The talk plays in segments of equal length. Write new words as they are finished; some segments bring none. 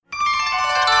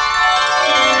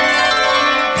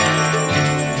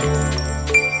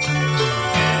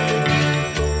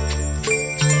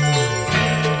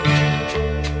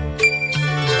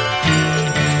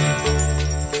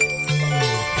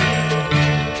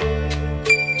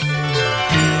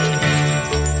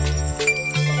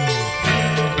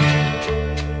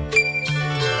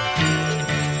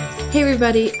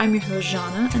everybody, I'm your host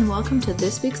Jana, and welcome to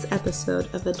this week's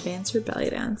episode of Advance Your Belly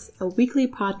Dance, a weekly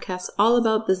podcast all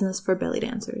about business for belly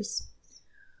dancers.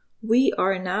 We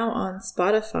are now on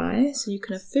Spotify, so you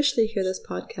can officially hear this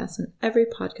podcast on every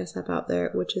podcast app out there,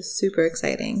 which is super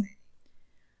exciting.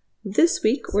 This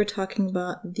week, we're talking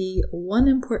about the one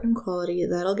important quality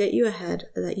that'll get you ahead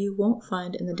that you won't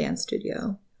find in the dance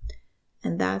studio,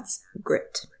 and that's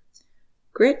grit.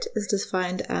 Grit is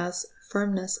defined as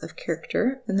firmness of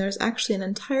character, and there's actually an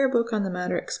entire book on the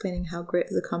matter explaining how grit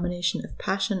is a combination of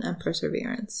passion and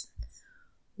perseverance.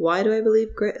 Why do I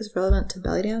believe grit is relevant to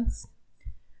belly dance?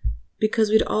 Because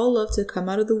we'd all love to come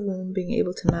out of the womb being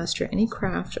able to master any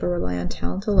craft or rely on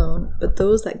talent alone, but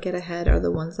those that get ahead are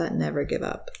the ones that never give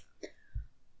up.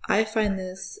 I find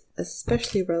this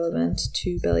especially relevant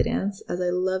to belly dance, as I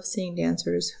love seeing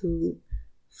dancers who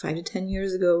 5 to 10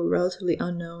 years ago were relatively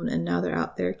unknown, and now they're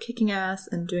out there kicking ass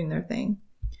and doing their thing.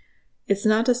 It's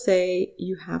not to say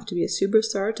you have to be a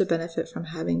superstar to benefit from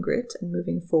having grit and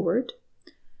moving forward.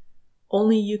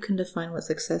 Only you can define what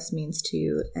success means to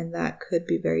you, and that could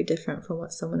be very different from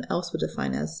what someone else would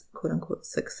define as quote-unquote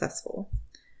successful.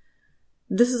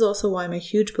 This is also why I'm a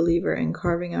huge believer in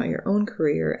carving out your own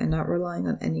career and not relying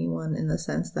on anyone, in the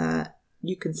sense that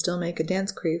you can still make a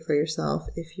dance career for yourself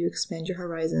if you expand your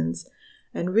horizons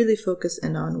and really focus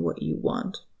in on what you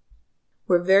want.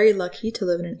 We're very lucky to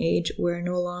live in an age where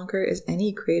no longer is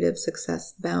any creative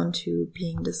success bound to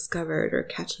being discovered or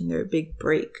catching their big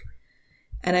break.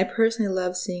 And I personally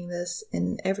love seeing this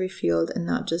in every field, and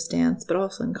not just dance, but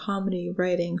also in comedy,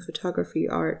 writing, photography,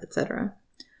 art, etc.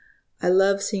 I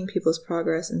love seeing people's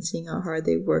progress and seeing how hard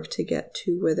they work to get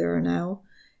to where they are now.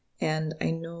 And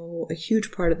I know a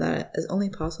huge part of that is only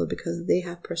possible because they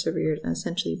have persevered and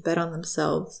essentially bet on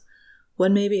themselves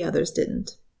when maybe others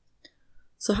didn't.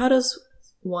 So how does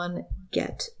one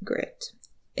get grit?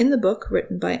 In the book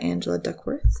written by Angela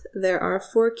Duckworth, there are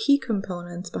 4 key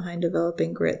components behind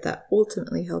developing grit that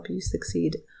ultimately help you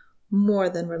succeed more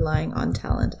than relying on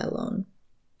talent alone.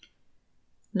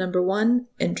 Number 1,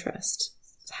 interest.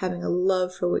 It's having a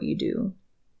love for what you do.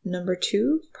 Number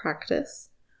 2, practice.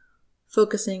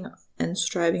 Focusing and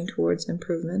striving towards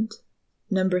improvement.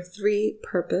 Number 3,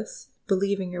 purpose.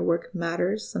 Believing your work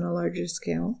matters on a larger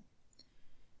scale.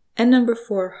 And number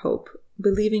 4, hope.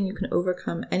 Believing you can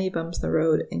overcome any bumps in the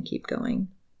road and keep going.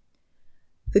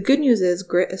 The good news is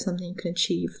grit is something you can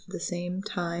achieve at the same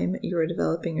time you are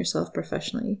developing yourself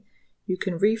professionally. You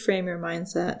can reframe your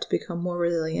mindset to become more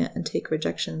resilient and take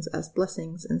rejections as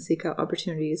blessings and seek out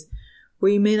opportunities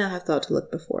where you may not have thought to look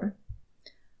before.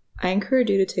 I encourage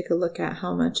you to take a look at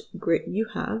how much grit you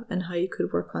have and how you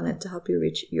could work on it to help you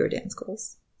reach your dance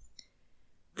goals.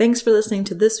 Thanks for listening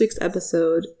to this week's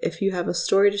episode. If you have a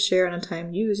story to share on a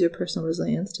time you use your personal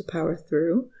resilience to power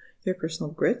through your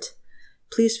personal grit,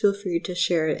 please feel free to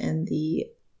share it in the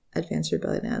Advance Your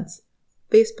Belly Dance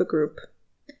Facebook group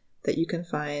that you can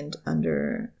find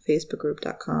under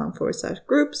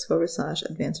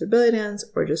facebookgroup.com/groups/Advance Your Belly Dance,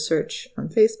 or just search on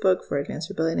Facebook for Advance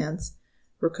Your Belly Dance.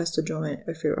 Request to join.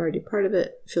 If you're already part of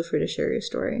it, feel free to share your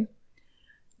story.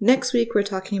 Next week, we're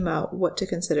talking about what to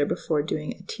consider before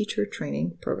doing a teacher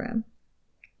training program.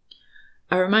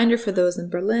 A reminder for those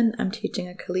in Berlin, I'm teaching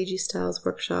a Kaliji Styles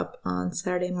workshop on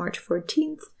Saturday, March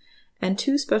 14th, and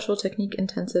 2 special technique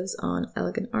intensives on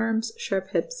elegant arms,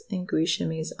 sharp hips, and gooey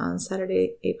shimmies on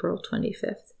Saturday, April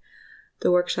 25th.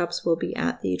 The workshops will be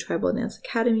at the Tribal Dance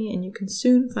Academy, and you can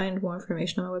soon find more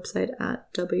information on my website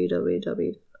at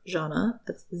www.zana.dance.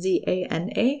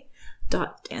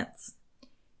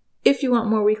 If you want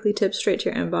more weekly tips straight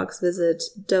to your inbox, visit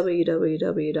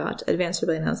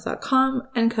www.advanceyourbellydance.com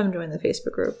and come join the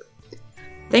Facebook group.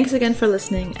 Thanks again for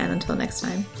listening, and until next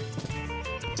time.